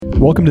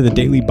Welcome to the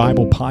Daily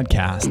Bible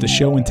Podcast, a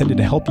show intended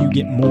to help you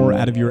get more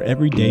out of your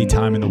everyday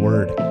time in the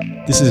Word.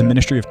 This is a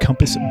ministry of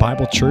Compass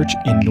Bible Church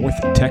in North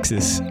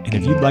Texas, and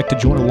if you'd like to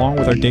join along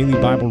with our daily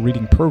Bible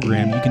reading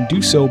program, you can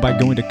do so by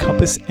going to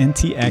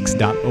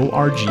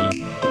compassntx.org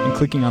and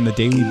clicking on the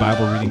Daily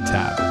Bible Reading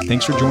tab.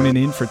 Thanks for joining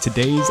in for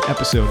today's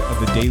episode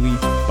of the Daily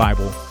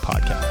Bible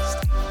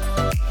Podcast.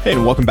 Hey,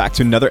 and welcome back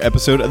to another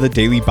episode of the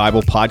Daily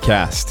Bible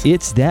Podcast.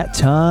 It's that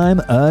time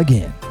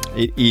again.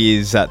 It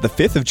is the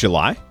 5th of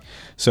July.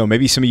 So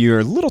maybe some of you are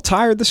a little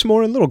tired this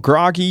morning, a little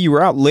groggy. You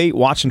were out late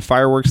watching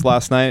fireworks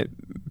last night.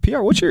 PR,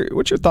 what's your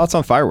thoughts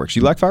on fireworks?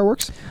 You like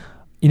fireworks?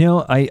 You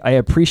know, I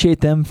appreciate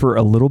them for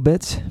a little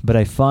bit, but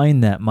I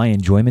find that my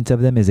enjoyment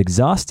of them is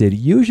exhausted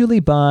usually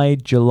by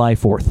July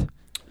 4th.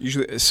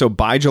 Usually, so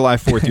by July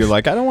 4th, you're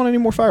like, I don't want any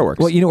more fireworks.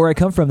 Well, you know where I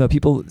come from, though,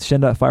 people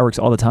send out fireworks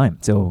all the time.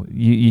 So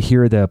you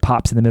hear the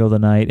pops in the middle of the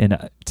night,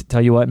 and to tell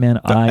you what, man,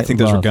 I think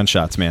those were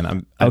gunshots,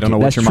 man. I don't know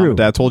what your mom and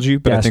dad told you,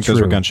 but I think those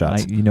were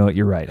gunshots. You know what?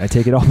 You're right. I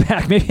take it all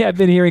back. Maybe I've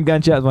been hearing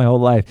gunshots my whole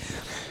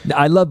life.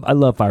 I love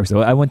fireworks,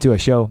 though. I went to a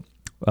show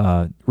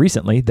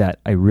recently that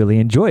I really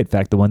enjoyed. In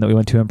fact, the one that we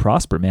went to in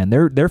Prosper, man,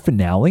 their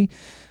finale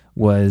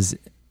was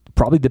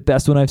probably the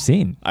best one I've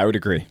seen. I would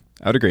agree.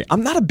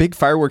 I'm not a big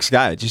fireworks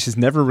guy. It just has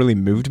never really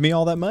moved me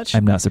all that much.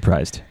 I'm not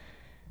surprised.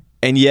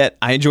 And yet,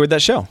 I enjoyed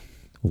that show.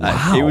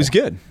 Wow. It was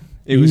good.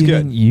 It was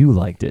good. You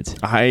liked it.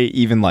 I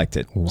even liked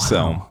it. Wow.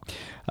 So,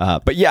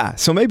 but yeah,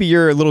 so maybe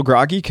you're a little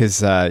groggy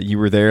because you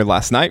were there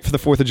last night for the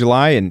 4th of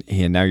July, and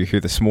now you're here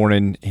this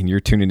morning, and you're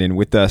tuning in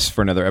with us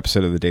for another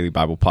episode of the Daily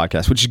Bible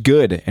Podcast, which is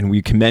good, and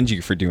we commend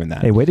you for doing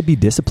that. Hey, way to be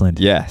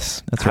disciplined.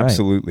 Yes, that's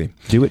absolutely.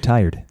 Right. Do it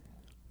tired.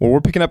 Well, we're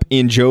picking up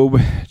in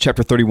Job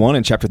chapter 31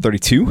 and chapter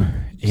 32,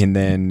 and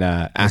then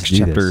Acts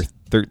chapter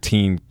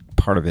 13,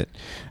 part of it.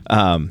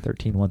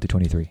 13, 1 through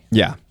 23.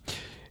 Yeah.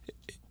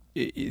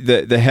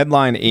 The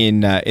headline in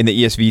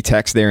the ESV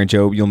text there in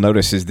Job, you'll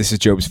notice, is this is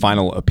Job's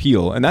final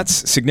appeal, and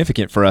that's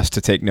significant for us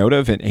to take note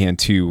of and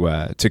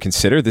to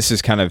consider. This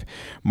is kind of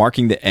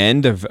marking the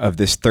end of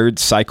this third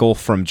cycle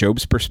from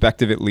Job's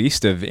perspective, at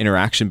least, of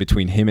interaction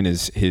between him and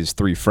his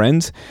three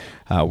friends.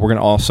 We're going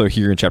to also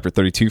hear in chapter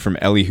 32 from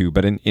Elihu,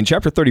 but in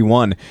chapter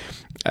 31,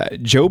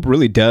 Job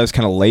really does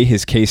kind of lay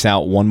his case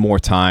out one more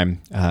time,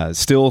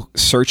 still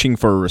searching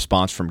for a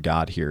response from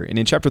God here. And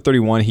in chapter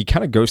 31, he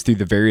kind of goes through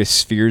the various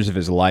spheres of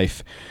his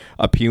life,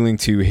 appealing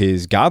to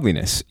his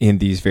godliness in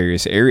these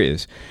various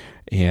areas,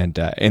 and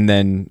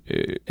then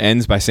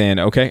ends by saying,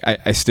 okay,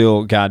 I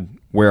still, God,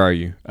 where are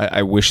you?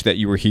 I wish that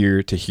you were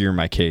here to hear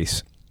my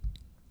case.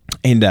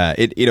 And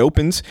it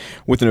opens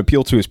with an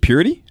appeal to his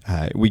purity.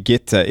 We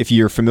get, if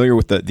you're familiar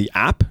with the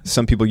app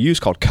some people use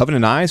called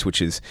Covenant Eyes,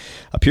 which is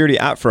a purity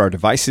app for our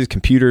devices,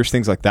 computers,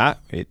 things like that.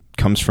 It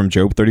comes from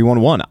Job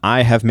 31:1.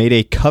 I have made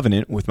a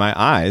covenant with my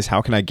eyes.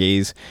 How can I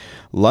gaze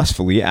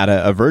lustfully at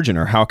a virgin?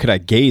 Or how could I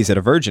gaze at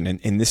a virgin?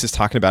 And this is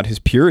talking about his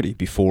purity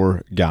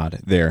before God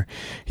there.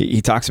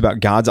 He talks about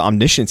God's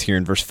omniscience here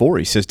in verse 4.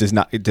 He says,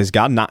 does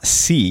God not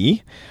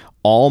see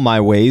all my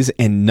ways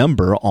and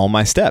number all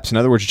my steps? In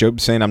other words,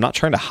 Job's saying, I'm not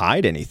trying to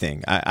hide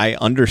anything. I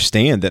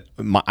understand that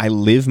I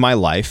live my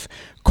life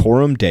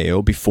coram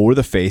Deo, before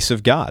the face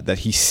of God, that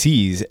he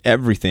sees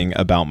everything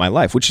about my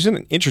life, which is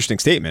an interesting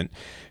statement,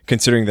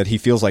 considering that he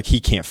feels like he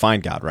can't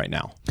find God right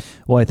now.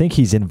 Well, I think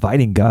he's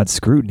inviting God's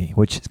scrutiny,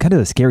 which is kind of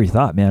a scary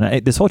thought,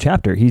 man. This whole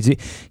chapter, he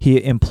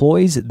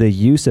employs the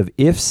use of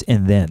ifs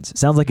and thens. It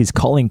sounds like he's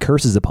calling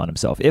curses upon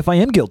himself. If I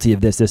am guilty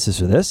of this,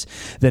 or this,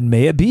 then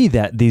may it be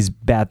that these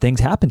bad things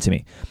happen to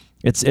me.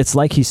 It's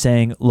like he's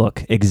saying,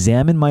 look,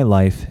 examine my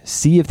life,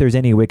 see if there's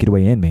any wicked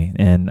way in me.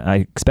 And I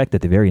expect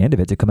at the very end of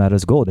it to come out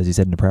as gold, as he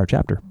said in the prior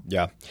chapter.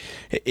 Yeah.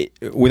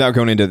 Without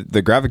going into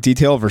the graphic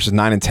detail, verses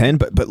 9 and 10,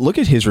 but look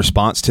at his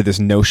response to this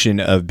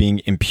notion of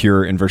being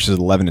impure in verses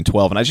 11 and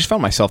 12. And I just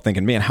found myself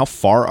thinking, man, how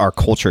far our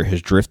culture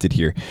has drifted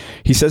here.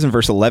 He says in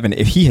verse 11,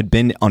 if he had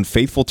been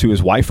unfaithful to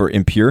his wife or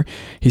impure,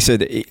 he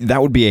said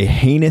that would be a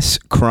heinous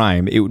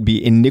crime. It would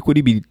be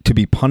iniquity to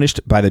be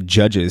punished by the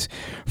judges,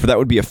 for that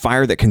would be a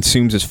fire that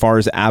consumes as far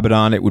as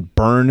Abaddon. It would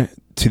burn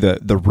to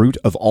the root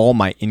of all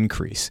my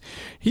increase.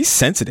 He's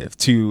sensitive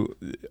to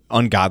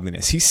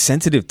ungodliness. He's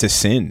sensitive to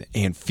sin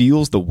and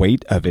feels the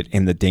weight of it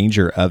and the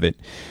danger of it.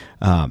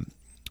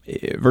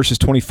 Verses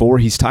 24,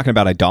 he's talking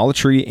about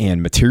idolatry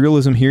and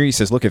materialism here. He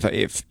says, look,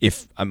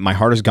 if my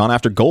heart has gone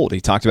after gold, he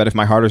talked about if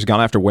my heart has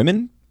gone after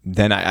women,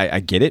 then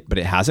I get it, but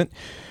it hasn't.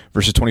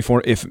 Verses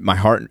 24, if my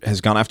heart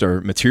has gone after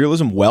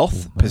materialism,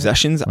 wealth,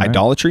 possessions,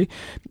 idolatry,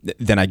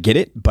 then I get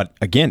it. But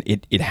again,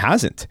 it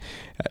hasn't.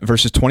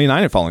 Verses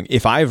 29 and following,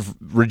 if I've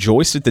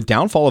rejoiced at the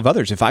downfall of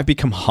others, if I've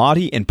become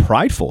haughty and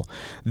prideful,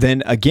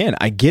 then again,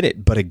 I get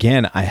it. But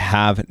again, I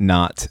have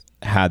not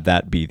had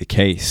that be the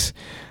case.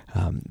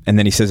 And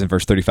then he says in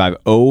verse 35,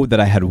 oh, that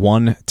I had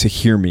one to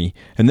hear me.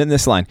 And then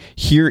this line,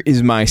 here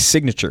is my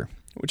signature,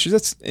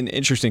 that's an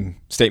interesting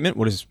statement.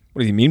 What does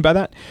he mean by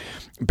that?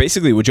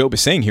 Basically, what Job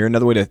is saying here,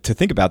 another way to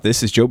think about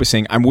this is Job is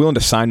saying, I'm willing to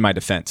sign my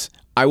defense.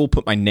 I will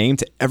put my name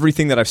to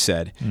everything that I've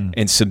said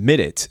and submit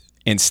it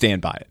and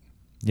stand by it.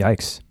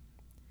 Yikes.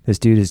 This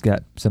dude has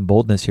got some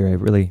boldness here. I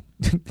really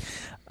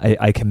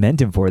I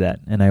commend him for that,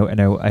 and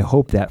I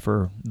hope that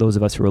for those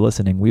of us who are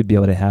listening, we'd be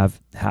able to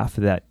have half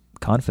of that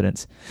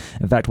confidence.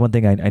 In fact, one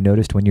thing I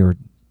noticed when you were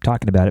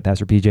talking about it,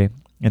 Pastor PJ,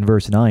 in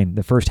verse 9,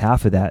 the first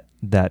half of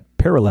that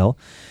parallel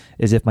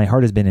is if my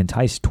heart has been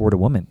enticed toward a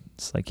woman.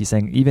 It's like he's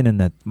saying, even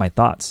in my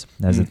thoughts,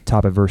 as the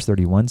top of verse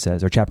 31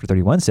 says, or chapter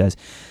 31 says,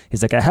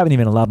 he's like, I haven't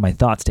even allowed my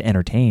thoughts to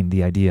entertain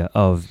the idea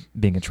of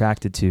being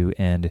attracted to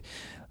and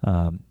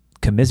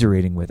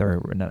commiserating with,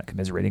 or not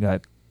commiserating,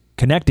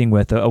 connecting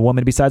with a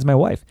woman besides my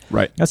wife.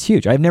 Right. That's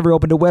huge. I've never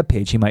opened a web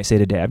page, he might say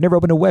today. I've never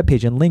opened a web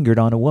page and lingered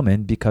on a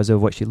woman because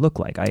of what she looked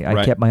like.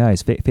 I kept my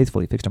eyes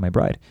faithfully fixed on my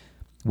bride.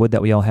 Would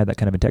that we all had that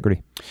kind of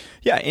integrity.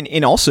 Yeah,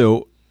 and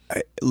also,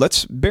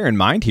 let's bear in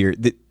mind here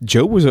that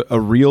Job was a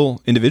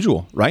real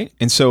individual, right?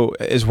 And so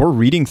as we're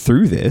reading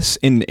through this,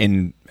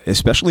 and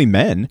especially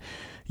men,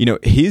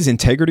 his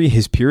integrity,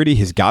 his purity,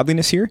 his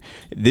godliness here,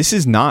 this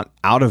is not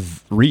out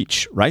of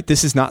reach, right?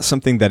 This is not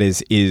something that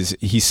is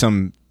he's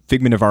some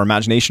figment of our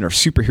imagination or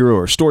superhero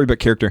or storybook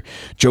character.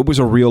 Job was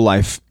a real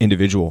life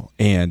individual,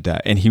 and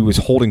he was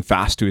holding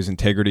fast to his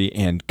integrity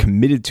and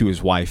committed to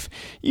his wife,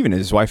 even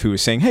his wife who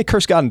was saying, hey,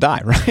 curse God and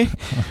die, right?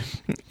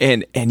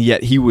 and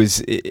yet he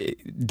was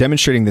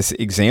demonstrating this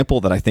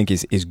example that I think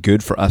is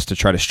good for us to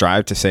try to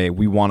strive to say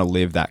we want to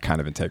live that kind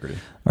of integrity.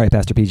 All right,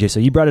 Pastor PJ. So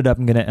you brought it up.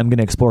 I'm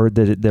gonna explore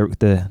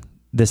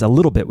this a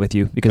little bit with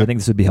you because I think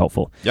this would be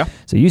helpful. Yeah.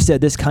 So you said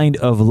this kind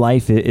of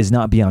life is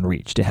not beyond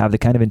reach, to have the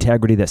kind of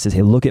integrity that says,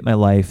 hey, look at my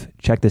life,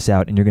 check this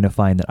out, and you're going to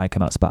find that I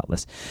come out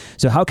spotless.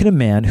 So how can a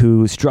man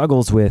who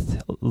struggles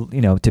with,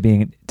 to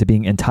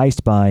being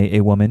enticed by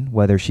a woman,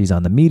 whether she's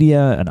on the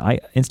media, an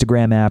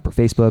Instagram app or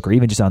Facebook, or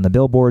even just on the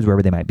billboards,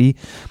 wherever they might be,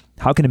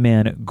 how can a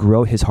man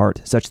grow his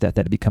heart such that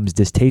it becomes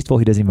distasteful?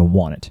 He doesn't even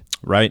want it.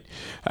 Right.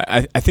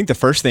 I think the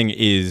first thing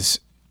is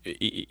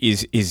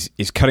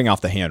cutting off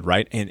the hand,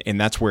 right? And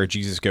that's where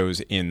Jesus goes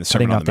in the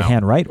Sermon on the Mount. Cutting off the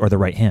hand, right, or the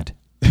right hand?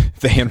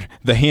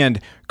 the hand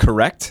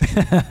correct,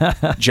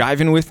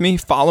 jiving with me,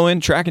 following,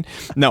 tracking.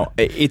 No,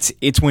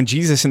 it's when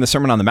Jesus in the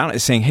Sermon on the Mount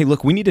is saying, hey,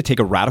 look, we need to take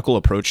a radical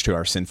approach to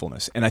our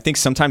sinfulness. And I think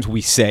sometimes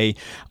we say,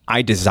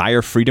 I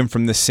desire freedom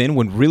from this sin,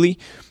 when really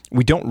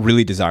we don't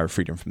really desire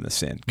freedom from the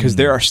sin, because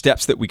there are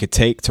steps that we could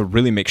take to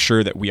really make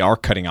sure that we are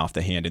cutting off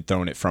the hand and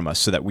throwing it from us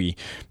so that we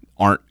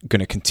aren't going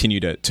to continue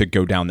to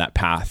go down that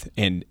path.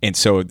 And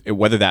so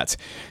whether that's,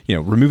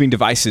 removing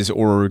devices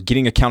or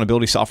getting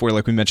accountability software,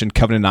 like we mentioned,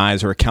 Covenant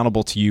Eyes, or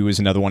Accountable to You is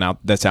another one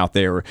that's out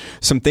there, or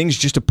some things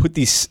just to put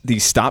these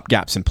stop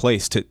gaps in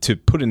place to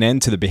put an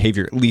end to the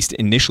behavior, at least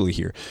initially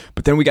here.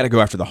 But then we got to go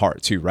after the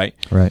heart too, right?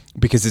 Right.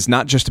 Because it's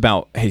not just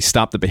about, hey,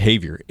 stop the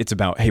behavior. It's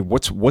about, hey,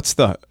 what's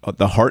the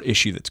heart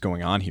issue that's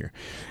going on here?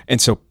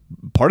 And so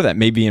part of that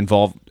may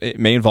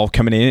involve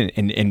coming in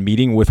and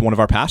meeting with one of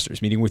our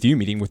pastors, meeting with you,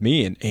 meeting with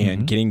me,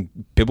 and getting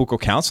biblical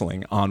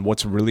counseling on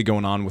what's really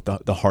going on with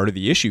the heart of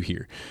the issue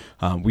here.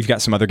 We've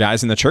got some other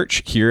guys in the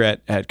church here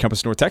at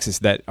Compass North Texas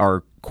that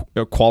are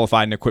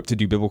qualified and equipped to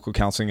do biblical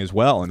counseling as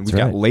well. And we've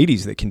got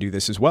ladies that can do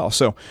this as well.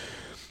 So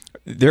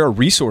there are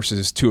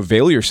resources to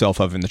avail yourself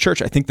of in the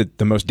church. I think that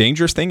the most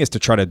dangerous thing is to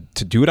try to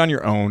do it on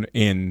your own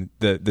in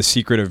the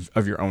secret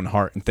of your own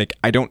heart and think,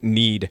 I don't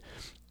need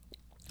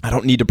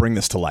to bring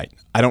this to light.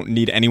 I don't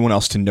need anyone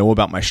else to know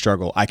about my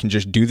struggle. I can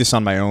just do this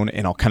on my own,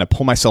 and I'll kind of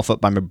pull myself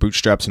up by my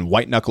bootstraps and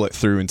white knuckle it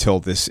through until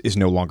this is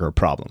no longer a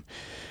problem.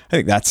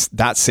 I think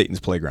that's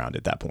Satan's playground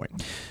at that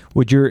point.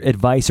 Would your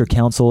advice or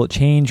counsel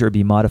change or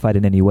be modified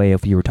in any way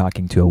if you were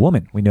talking to a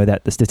woman? We know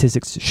that the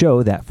statistics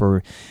show that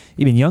for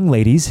even young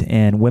ladies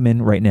and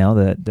women right now,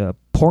 the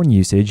porn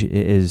usage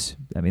is,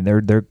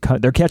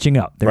 they're catching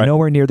up. They're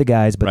nowhere near the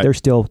guys, but they're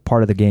still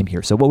part of the game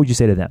here. So what would you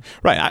say to them?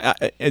 Right.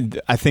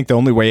 I think the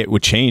only way it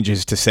would change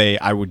is to say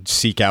I would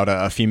seek out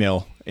a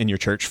female in your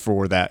church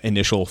for that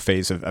initial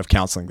phase of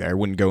counseling there. I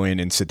wouldn't go in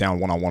and sit down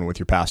one-on-one with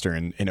your pastor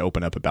and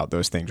open up about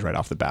those things right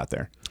off the bat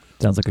there.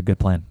 Sounds like a good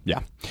plan.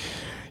 Yeah.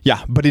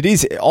 Yeah, but it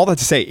is, all that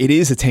to say, it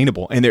is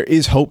attainable, and there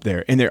is hope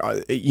there. And there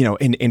are,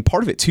 and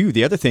part of it too,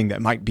 the other thing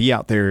that might be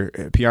out there,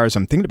 PR, as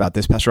I'm thinking about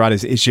this, Pastor Rod,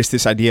 is just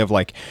this idea of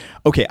like,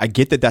 okay, I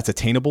get that that's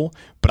attainable,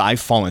 but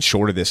I've fallen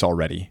short of this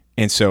already.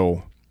 And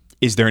so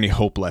is there any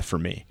hope left for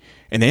me?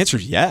 And the answer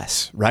is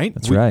yes, right?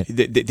 That's right.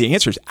 The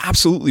answer is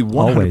absolutely 100%.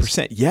 Always.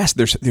 Yes,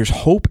 there's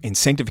hope and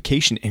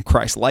sanctification and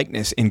Christ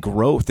likeness and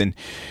growth. And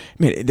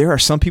there are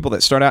some people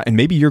that start out, and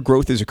maybe your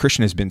growth as a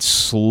Christian has been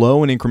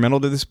slow and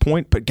incremental to this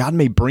point, but God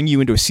may bring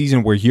you into a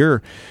season where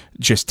you're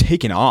just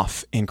taking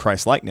off in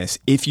Christ likeness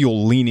if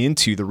you'll lean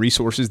into the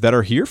resources that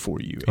are here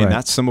for you. And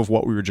that's some of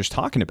what we were just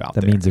talking about.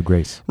 The means of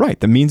grace. Right,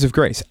 the means of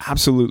grace.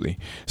 Absolutely.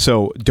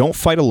 So don't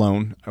fight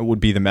alone would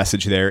be the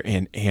message there.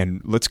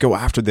 And let's go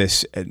after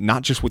this,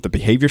 not just with the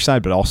behavior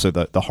side, but also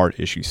the heart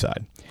issue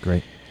side.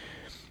 Great.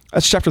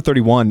 That's chapter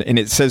 31. And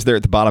it says there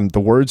at the bottom,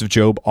 the words of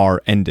Job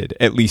are ended,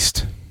 at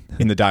least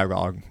in the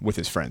dialogue with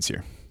his friends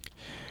here.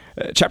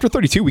 Chapter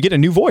 32, we get a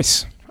new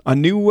voice. A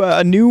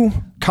new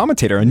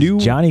commentator, a new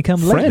Johnny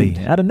come friend.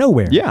 lately out of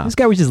nowhere. Yeah, this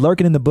guy was just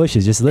lurking in the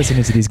bushes, just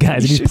listening to these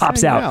guys, and he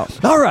pops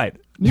out. All right,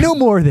 No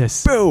more of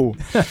this. Boo!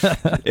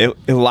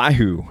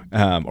 Elihu,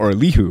 or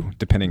Elihu,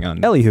 depending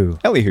on... Elihu.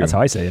 Elihu. That's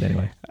how I say it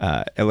anyway.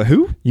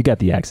 Elihu? You got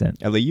the accent.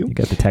 Elihu? You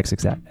got the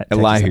Texas accent.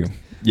 Elihu.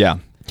 Yeah.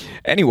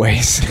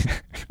 Anyways,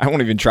 I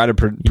won't even try to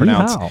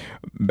pronounce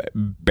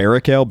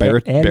Barakel,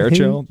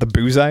 the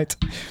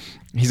Buzite.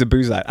 He's a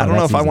Buzite. I don't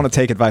know if I want to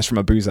take advice from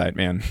a Buzite,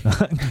 man.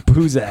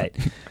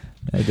 Buzite.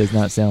 That does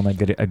not sound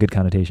like a good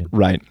connotation.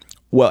 Right.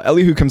 Well,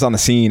 Elihu comes on the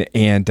scene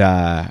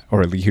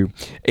or Elihu,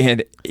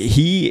 and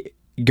he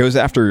goes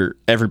after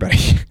everybody.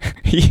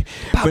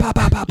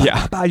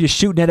 Just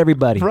shooting at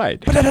everybody.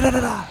 Right.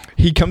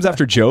 He comes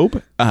after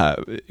Job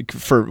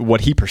for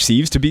what he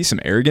perceives to be some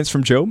arrogance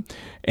from Job.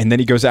 And then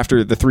he goes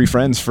after the three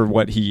friends for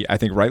what he, I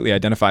think, rightly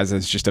identifies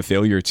as just a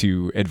failure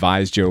to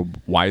advise Job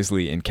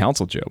wisely and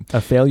counsel Job.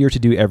 A failure to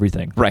do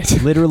everything. Right.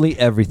 Literally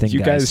everything,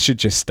 You guys should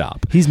just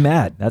stop. He's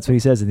mad. That's what he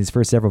says in these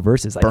first several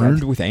verses.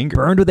 Burned with anger.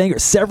 Burned with anger.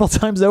 Several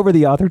times over,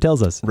 the author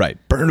tells us. Right.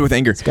 Burned with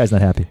anger. This guy's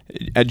not happy.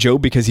 At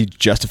Job because he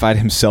justified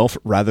himself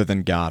rather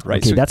than God,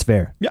 right? Okay, so, that's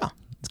fair. Yeah.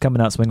 It's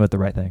coming out swinging with the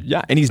right thing.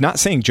 Yeah. And he's not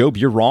saying, Job,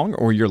 you're wrong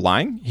or you're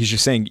lying. He's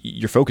just saying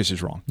your focus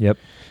is wrong. Yep.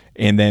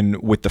 And then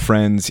with the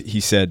friends, he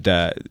said,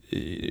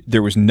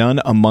 there was none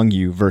among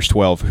you, verse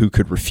 12, who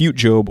could refute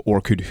Job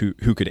or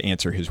who could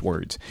answer his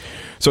words.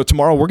 So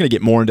tomorrow we're going to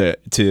get more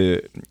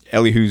into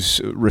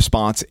Elihu's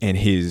response and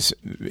his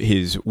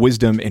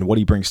wisdom and what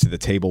he brings to the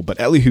table. But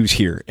Elihu's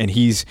here, and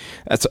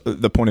that's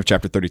the point of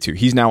chapter 32.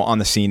 He's now on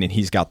the scene, and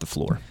he's got the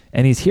floor.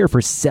 And he's here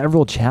for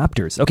several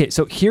chapters. Okay,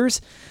 so here's,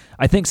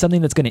 I think,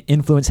 something that's going to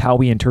influence how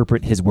we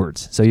interpret his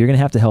words. So you're going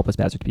to have to help us,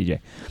 Pastor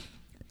PJ.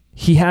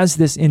 He has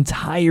this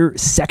entire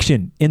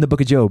section in the book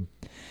of Job,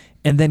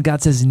 and then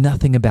God says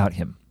nothing about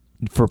him,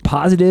 for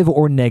positive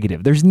or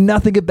negative. There's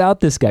nothing about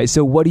this guy.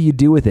 So what do you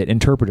do with it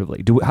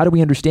interpretively? How do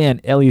we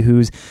understand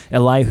Elihu's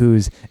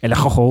words?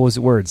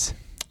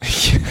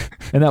 Isn't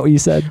that what you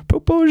said?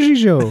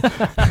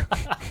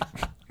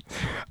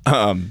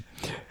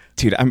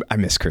 Dude, I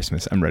miss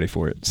Christmas. I'm ready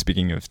for it.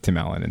 Speaking of Tim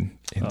Allen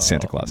and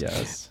Santa Claus.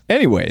 Yes.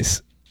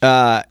 Anyways,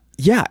 God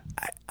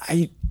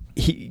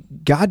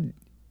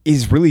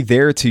is really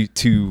there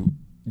to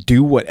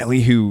do what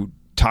Elihu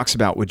talks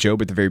about with Job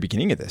at the very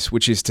beginning of this,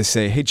 which is to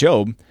say, hey,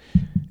 Job,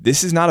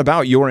 this is not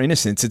about your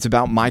innocence. It's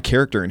about my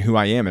character and who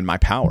I am and my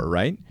power,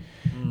 right?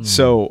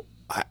 So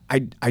I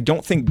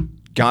don't think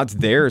God's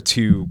there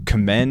to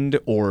commend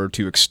or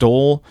to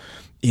extol,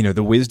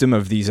 the wisdom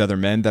of these other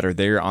men that are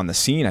there on the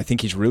scene. I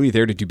think he's really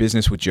there to do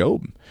business with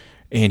Job.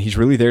 And he's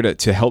really there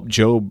to help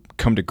Job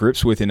come to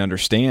grips with and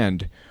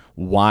understand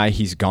why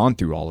he's gone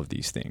through all of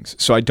these things.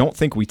 So I don't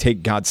think we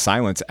take God's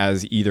silence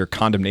as either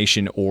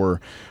condemnation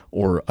or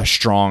a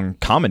strong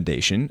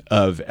commendation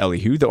of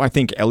Elihu, though I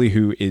think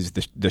Elihu is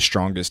the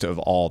strongest of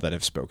all that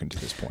have spoken to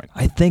this point.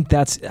 I think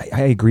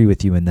I agree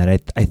with you in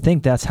that. I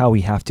think that's how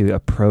we have to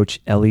approach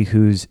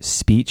Elihu's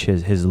speech,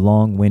 his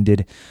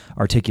long-winded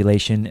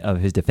articulation of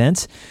his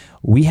defense.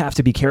 We have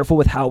to be careful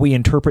with how we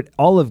interpret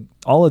all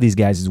of these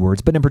guys'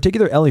 words, but in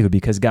particular Elihu,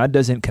 because God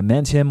doesn't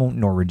commend him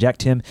nor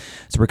reject him.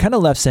 So we're kind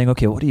of left saying,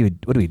 okay, what do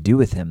we do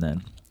with him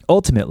then?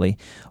 Ultimately,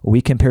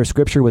 we compare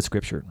Scripture with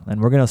Scripture, and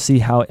we're going to see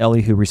how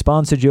Elihu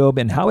responds to Job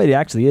and how it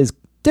actually is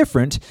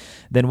different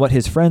than what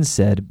his friends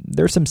said.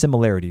 There's some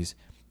similarities,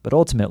 but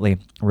ultimately,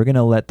 we're going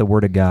to let the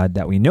Word of God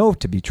that we know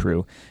to be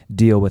true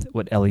deal with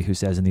what Elihu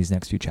says in these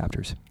next few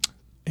chapters.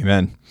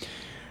 Amen.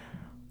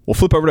 We'll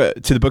flip over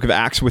to the book of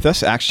Acts with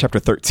us, Acts chapter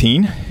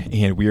 13,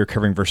 and we are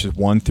covering verses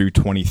 1 through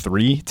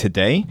 23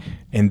 today,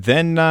 and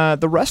then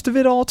the rest of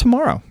it all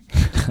tomorrow,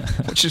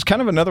 which is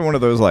kind of another one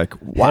of those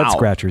wow. Head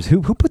scratchers.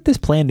 Who put this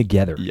plan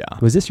together? Yeah.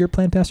 Was this your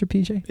plan, Pastor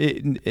PJ?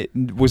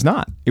 It was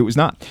not. It was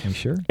not. I'm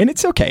sure. And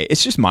it's okay.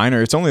 It's just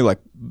minor. It's only like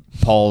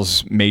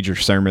Paul's major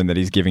sermon that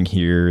he's giving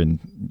here and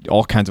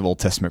all kinds of Old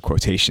Testament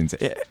quotations.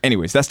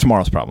 Anyways, that's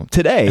tomorrow's problem.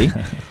 Today,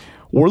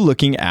 we're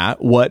looking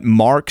at what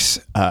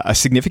marks a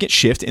significant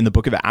shift in the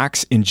book of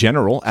Acts in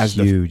general as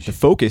the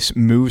focus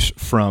moves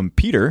from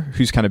Peter,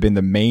 who's kind of been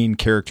the main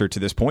character to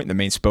this point, the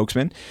main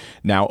spokesman,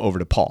 now over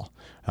to Paul.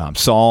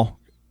 Saul,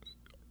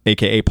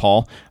 a.k.a.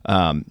 Paul,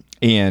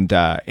 and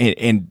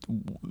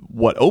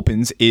what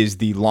opens is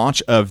the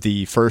launch of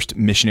the first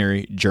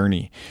missionary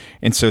journey.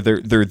 And so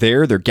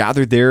they're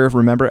gathered there,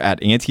 remember,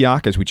 at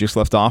Antioch, as we just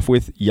left off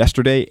with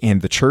yesterday,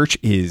 and the church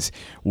is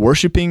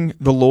worshiping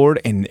the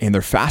Lord, and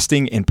they're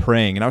fasting and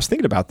praying. And I was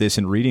thinking about this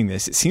and reading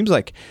this. It seems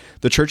like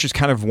the church is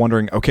kind of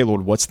wondering, okay,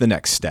 Lord, what's the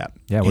next step?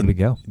 Yeah, where do we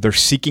go? They're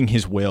seeking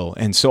his will.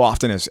 And so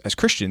often as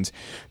Christians,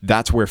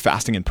 that's where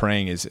fasting and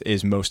praying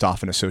is most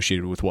often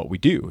associated with what we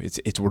do.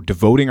 It's we're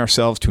devoting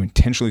ourselves to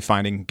intentionally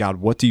finding, God,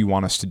 what do you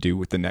want us to do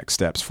with the next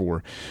steps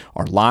for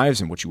our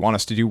lives and what you want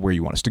us to do, where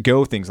you want us to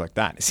go, things like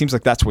that. It seems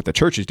like that's what the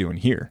church is doing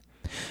here.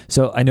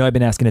 So I know I've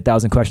been asking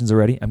 1,000 questions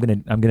already. I'm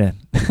gonna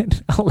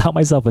allow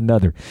myself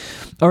another.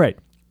 All right,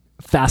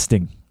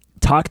 fasting.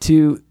 Talk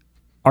to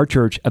our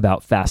church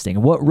about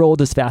fasting. What role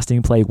does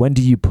fasting play? When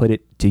do you put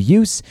it to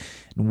use?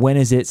 When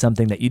is it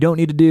something that you don't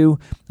need to do?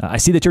 I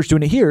see the church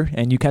doing it here,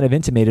 and you kind of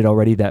intimated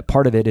already that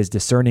part of it is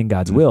discerning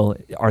God's will.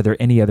 Are there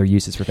any other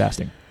uses for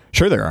fasting?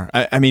 Sure, there are.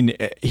 I mean,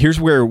 here's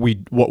where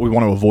what we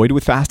want to avoid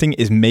with fasting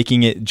is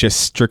making it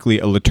just strictly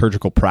a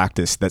liturgical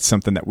practice. That's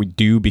something that we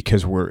do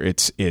because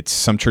it's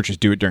some churches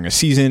do it during a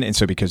season, and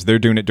so because they're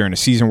doing it during a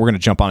season, we're going to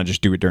jump on and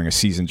just do it during a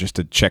season just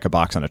to check a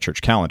box on a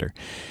church calendar.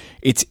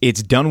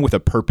 It's done with a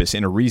purpose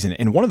and a reason,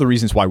 and one of the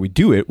reasons why we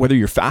do it, whether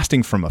you're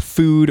fasting from a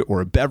food or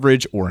a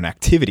beverage or an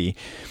activity,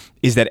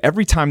 is that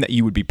every time that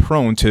you would be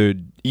prone to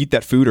eat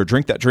that food or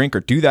drink that drink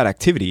or do that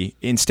activity,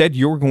 instead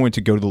you're going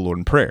to go to the Lord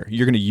in prayer.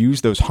 You're going to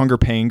use those hunger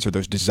pangs or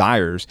those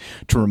desires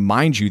to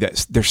remind you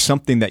that there's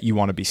something that you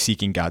want to be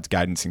seeking God's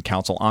guidance and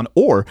counsel on,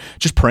 or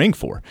just praying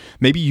for.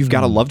 Maybe you've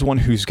got a loved one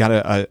who's got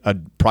a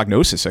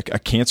prognosis, a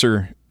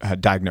cancer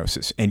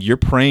diagnosis, and you're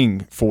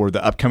praying for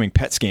the upcoming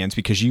PET scans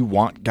because you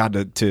want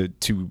God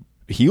to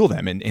heal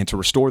them and to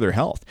restore their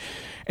health.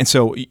 And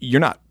so you're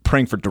not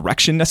praying for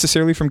direction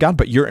necessarily from God,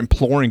 but you're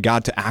imploring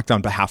God to act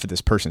on behalf of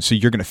this person. So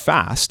you're going to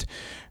fast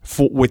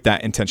with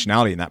that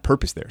intentionality and that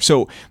purpose there.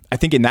 So I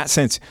think in that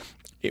sense,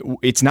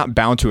 it's not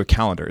bound to a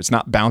calendar. It's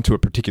not bound to a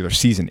particular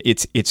season.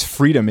 It's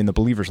freedom in the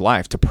believer's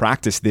life to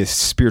practice this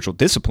spiritual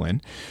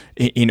discipline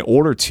in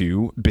order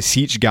to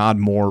beseech God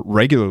more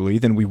regularly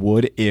than we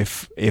would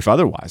if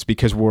otherwise,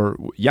 because we're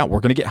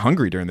going to get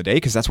hungry during the day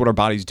because that's what our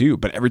bodies do.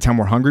 But every time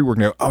we're hungry, we're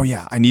going to go, oh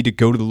yeah, I need to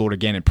go to the Lord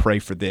again and pray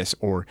for this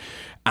or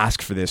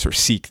ask for this or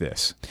seek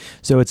this.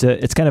 So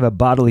it's kind of a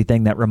bodily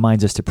thing that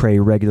reminds us to pray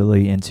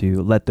regularly and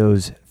to let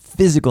those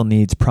physical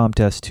needs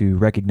prompt us to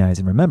recognize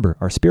and remember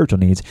our spiritual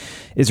needs.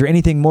 Is there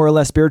anything more or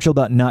less spiritual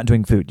about not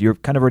doing food?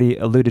 You've kind of already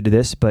alluded to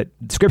this, but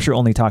Scripture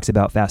only talks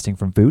about fasting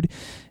from food.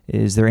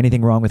 Is there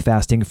anything wrong with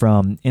fasting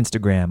from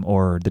Instagram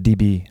or the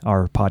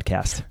DBR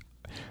podcast?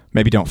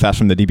 Maybe don't fast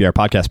from the DBR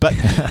podcast, but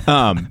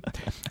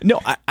no,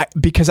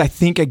 because I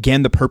think,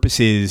 again, the purpose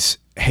is,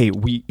 hey,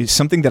 it's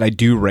something that I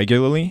do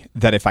regularly,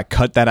 that if I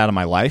cut that out of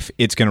my life,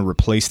 it's going to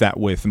replace that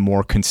with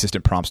more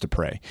consistent prompts to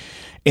pray.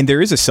 And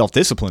there is a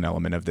self-discipline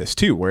element of this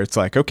too, where it's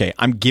like, okay,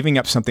 I'm giving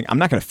up something. I'm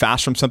not going to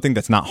fast from something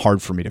that's not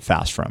hard for me to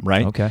fast from,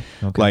 right? Okay.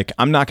 Like,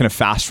 I'm not going to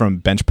fast from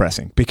bench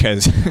pressing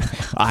because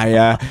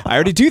I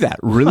already do that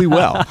really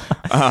well.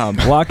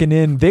 Walking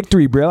in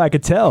victory, bro. I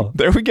could tell.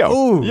 There we go.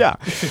 Ooh.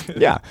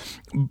 Yeah.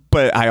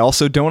 But I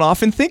also don't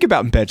often think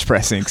about bench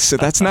pressing, so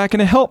that's not going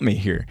to help me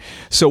here.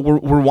 So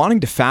we're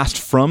wanting to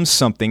fast from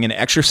something and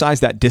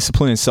exercise that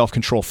discipline and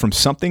self-control from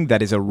something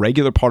that is a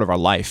regular part of our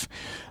life.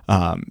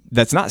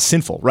 That's not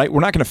sinful, right? We're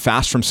not going to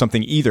fast from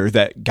something either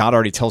that God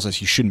already tells us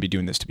you shouldn't be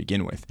doing this to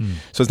begin with.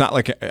 So it's not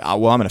like,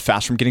 I'm going to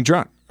fast from getting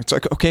drunk. It's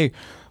like, okay,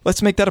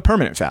 let's make that a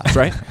permanent fast,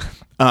 right?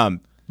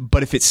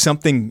 But if it's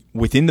something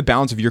within the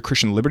bounds of your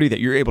Christian liberty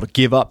that you're able to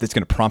give up that's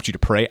going to prompt you to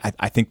pray,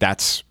 I think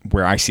that's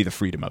where I see the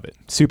freedom of it.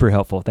 Super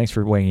helpful. Thanks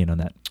for weighing in on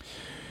that.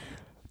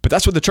 But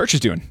that's what the church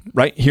is doing,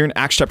 right? Here in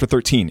Acts chapter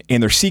 13.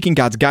 And they're seeking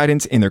God's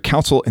guidance and their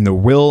counsel and their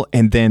will.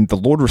 And then the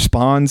Lord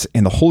responds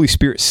and the Holy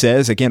Spirit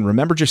says, again,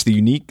 remember just the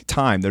unique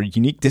time, the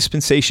unique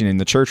dispensation in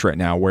the church right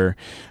now where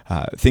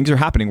things are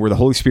happening, where the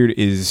Holy Spirit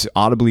is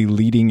audibly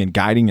leading and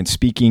guiding and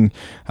speaking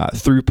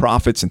through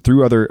prophets and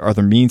through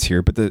other means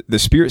here. But the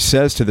Spirit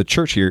says to the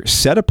church here,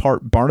 set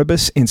apart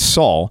Barnabas and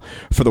Saul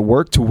for the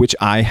work to which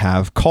I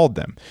have called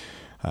them.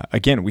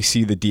 Again, we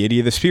see the deity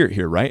of the Spirit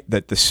here, right?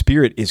 That the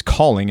Spirit is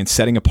calling and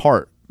setting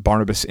apart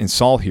Barnabas and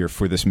Saul here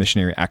for this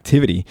missionary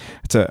activity.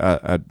 It's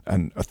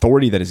an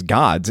authority that is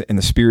God's, and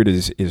the Spirit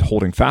is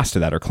holding fast to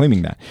that or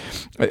claiming that.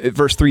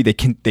 Verse 3, they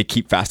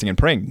keep fasting and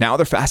praying. Now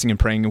they're fasting and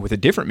praying with a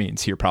different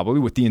means here, probably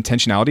with the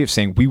intentionality of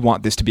saying we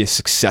want this to be a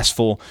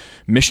successful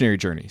missionary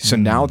journey. So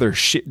now their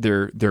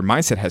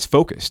mindset has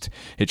focused.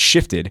 It's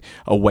shifted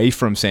away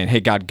from saying,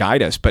 "Hey, God,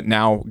 guide us," but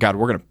now, God,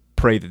 we're going to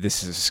pray that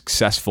this is a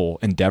successful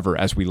endeavor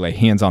as we lay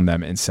hands on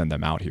them and send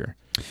them out here.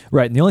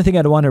 Right. And the only thing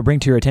I'd want to bring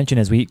to your attention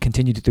as we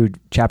continue through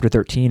chapter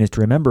 13 is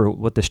to remember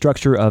what the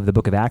structure of the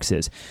book of Acts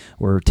is.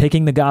 We're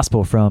taking the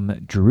gospel from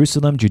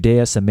Jerusalem,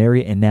 Judea,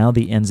 Samaria, and now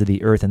the ends of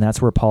the earth. And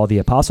that's where Paul the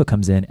apostle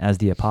comes in as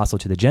the apostle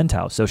to the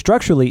Gentiles. So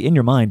structurally, in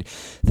your mind,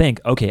 think,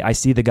 okay, I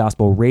see the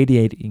gospel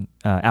radiating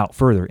out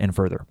further and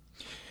further.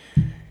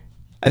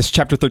 As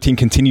chapter 13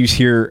 continues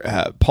here,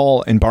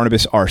 Paul and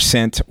Barnabas are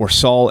sent, or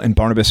Saul and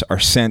Barnabas are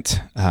sent,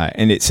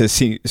 and it says,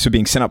 so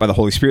being sent out by the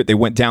Holy Spirit, they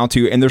went down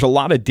to, and there's a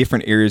lot of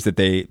different areas that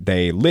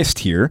they list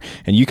here,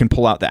 and you can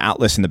pull out the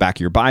atlas in the back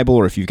of your Bible,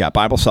 or if you've got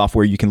Bible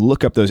software, you can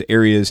look up those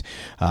areas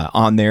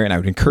on there, and I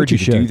would encourage you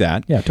to do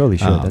that. Yeah, totally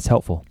should. That's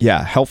helpful.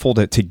 Yeah, helpful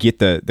to get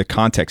the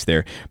context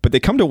there. But they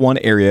come to one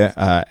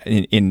area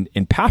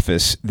in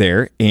Paphos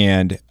there,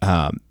 and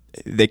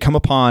they come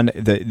upon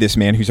this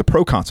man who's a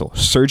proconsul,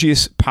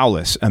 Sergius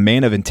Paulus, a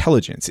man of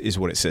intelligence, is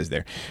what it says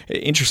there.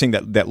 Interesting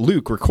that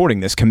Luke, recording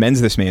this, commends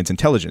this man's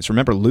intelligence.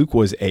 Remember, Luke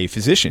was a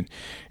physician,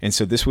 and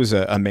so this was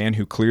a man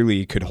who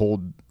clearly could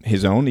hold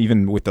his own,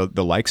 even with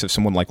the likes of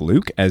someone like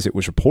Luke, as it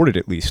was reported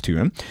at least to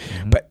him.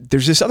 Mm-hmm. But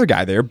there's this other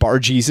guy there,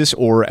 Bar-Jesus,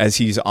 or as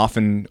he's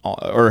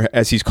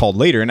called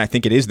later, and I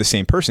think it is the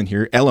same person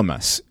here,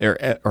 Elymas,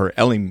 or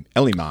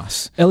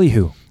Elymas.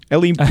 Elihu.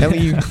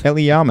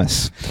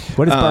 Eliamus.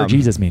 What does Bar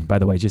Jesus mean, by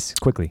the way,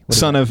 just quickly?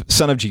 Son of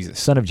Jesus.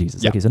 Son of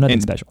Jesus. Yeah. Okay, so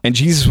nothing special. And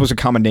Jesus was a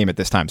common name at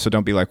this time, so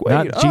don't be like, wait,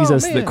 not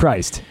Jesus the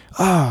Christ.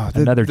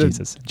 Another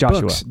Jesus.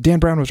 Joshua. Books. Dan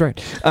Brown was right.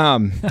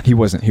 He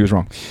wasn't. He was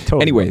wrong.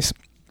 Totally. Anyways.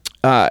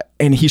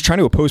 And he's trying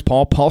to oppose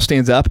Paul. Paul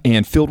stands up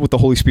and, filled with the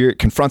Holy Spirit,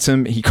 confronts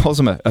him. He calls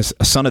him a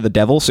son of the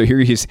devil. So here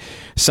he's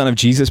son of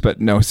Jesus,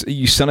 but no,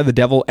 you son of the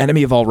devil,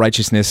 enemy of all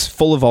righteousness,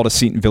 full of all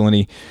deceit and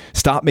villainy.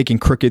 Stop making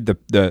crooked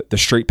the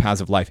straight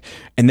paths of life.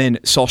 And then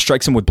Saul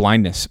strikes him with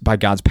blindness by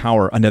God's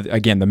power.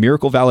 Again, the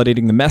miracle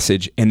validating the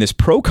message. And this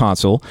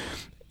proconsul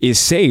is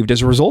saved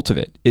as a result of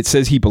it. It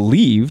says he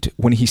believed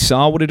when he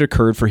saw what had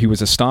occurred, for he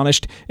was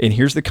astonished. And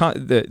here's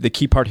the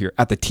key part here: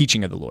 at the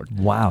teaching of the Lord.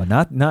 Wow,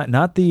 not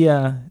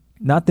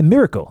the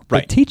miracle,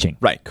 right? The teaching,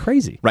 right?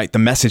 Crazy, right? The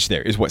message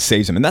there is what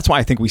saves him, and that's why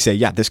I think we say,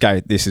 yeah,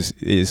 this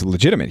is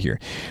legitimate here.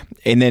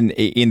 And then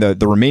in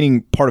the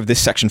remaining part of this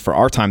section for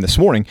our time this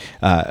morning,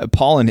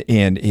 Paul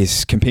and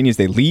his companions,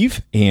 they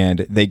leave and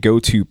they go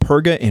to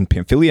Perga in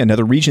Pamphylia,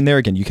 another region there.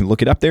 Again, you can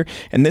look it up there.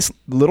 And this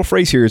little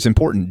phrase here is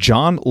important: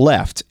 John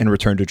left and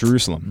returned to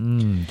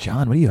Jerusalem.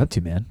 John, what are you up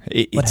to, man?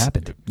 What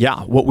happened?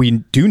 Yeah, what we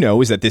do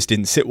know is that this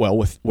didn't sit well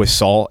with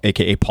Saul,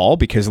 aka Paul,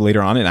 because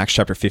later on in Acts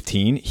chapter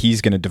 15,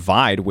 he's going to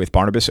divide with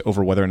Barnabas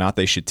over whether or not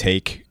they should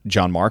take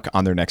John Mark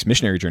on their next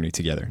missionary journey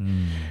together.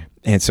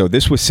 And so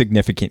this was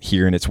significant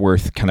here, and it's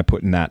worth kind of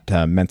putting that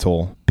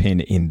mental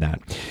pin in that.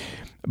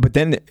 But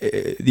then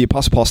the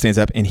Apostle Paul stands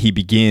up and he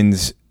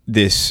begins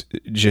this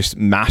just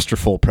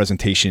masterful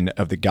presentation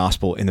of the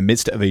gospel in the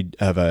midst of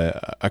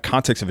a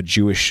context of a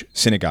Jewish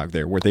synagogue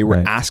there, where they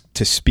were asked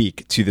to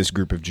speak to this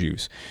group of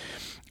Jews.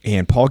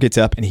 And Paul gets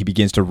up and he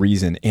begins to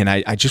reason. And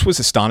I just was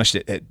astonished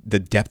at the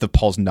depth of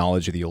Paul's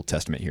knowledge of the Old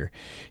Testament here.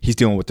 He's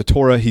dealing with the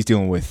Torah. He's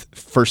dealing with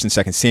 1st and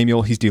 2nd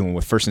Samuel. He's dealing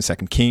with 1st and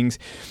 2nd Kings.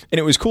 And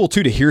it was cool,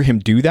 too, to hear him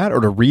do that, or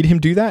to read him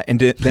do that, and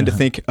then to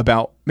think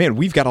about, man,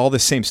 we've got all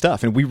this same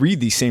stuff. And we read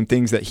these same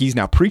things that he's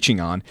now preaching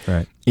on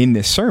in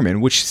this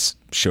sermon, which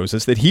shows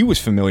us that he was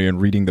familiar in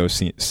reading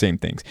those same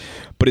things.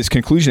 But his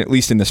conclusion, at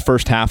least in this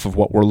first half of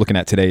what we're looking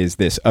at today, is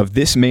this: of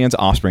this man's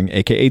offspring,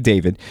 aka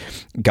David,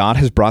 God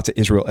has brought to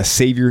Israel a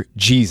Savior,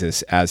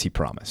 Jesus, as he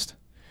promised.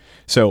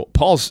 So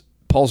Paul's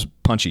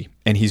punchy,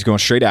 and he's going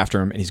straight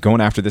after him, and he's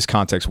going after this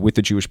context with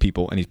the Jewish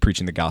people, and he's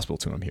preaching the gospel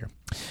to him here.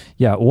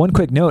 Yeah, one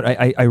quick note.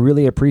 I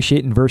really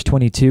appreciate in verse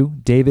 22,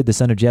 David, the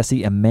son of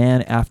Jesse, a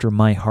man after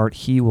my heart,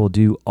 he will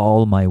do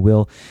all my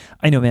will.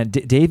 I know, man,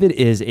 David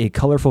is a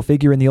colorful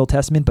figure in the Old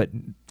Testament, but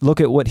look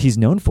at what he's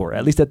known for,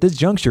 at least at this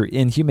juncture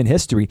in human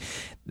history.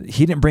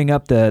 He didn't bring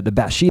up the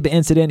Bathsheba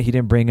incident. He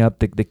didn't bring up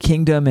the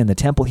kingdom and the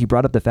temple. He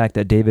brought up the fact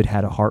that David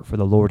had a heart for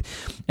the Lord.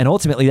 And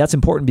ultimately, that's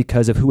important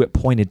because of who it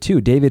pointed to.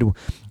 David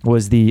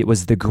was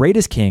the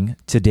greatest king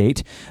to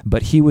date,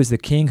 but he was the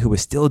king who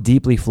was still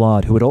deeply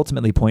flawed, who would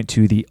ultimately point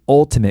to the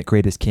ultimate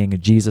greatest king,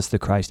 Jesus the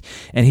Christ.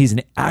 And he's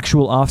an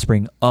actual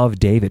offspring of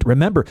David.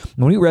 Remember,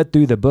 when we read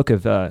through the book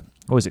of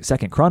what was it,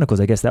 2nd Chronicles,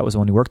 I guess that was the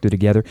one we worked through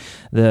together,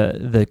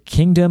 the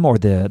kingdom or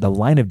the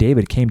line of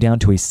David came down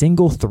to a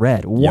single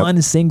thread,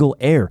 one single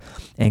heir,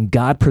 and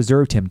God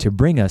preserved him to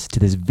bring us to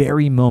this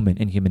very moment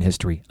in human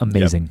history.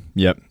 Amazing.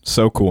 Yep.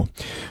 So cool.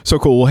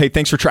 Well, hey,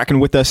 thanks for tracking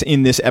with us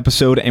in this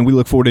episode, and we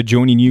look forward to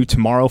joining you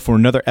tomorrow for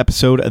another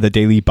episode of the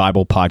Daily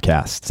Bible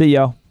Podcast. See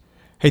y'all.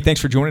 Hey,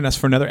 thanks for joining us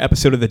for another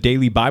episode of the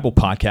Daily Bible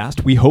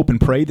Podcast. We hope and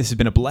pray this has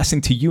been a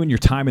blessing to you and your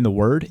time in the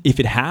Word. If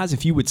it has,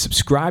 if you would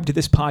subscribe to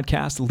this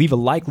podcast, leave a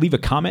like, leave a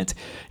comment,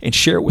 and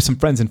share it with some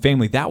friends and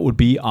family, that would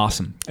be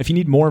awesome. If you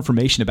need more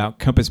information about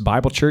Compass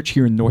Bible Church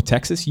here in North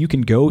Texas, you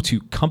can go to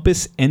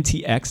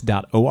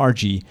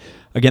compassntx.org.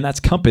 Again, that's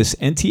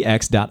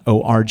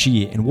compassntx.org,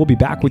 and we'll be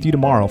back with you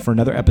tomorrow for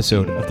another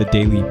episode of the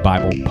Daily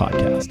Bible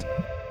Podcast.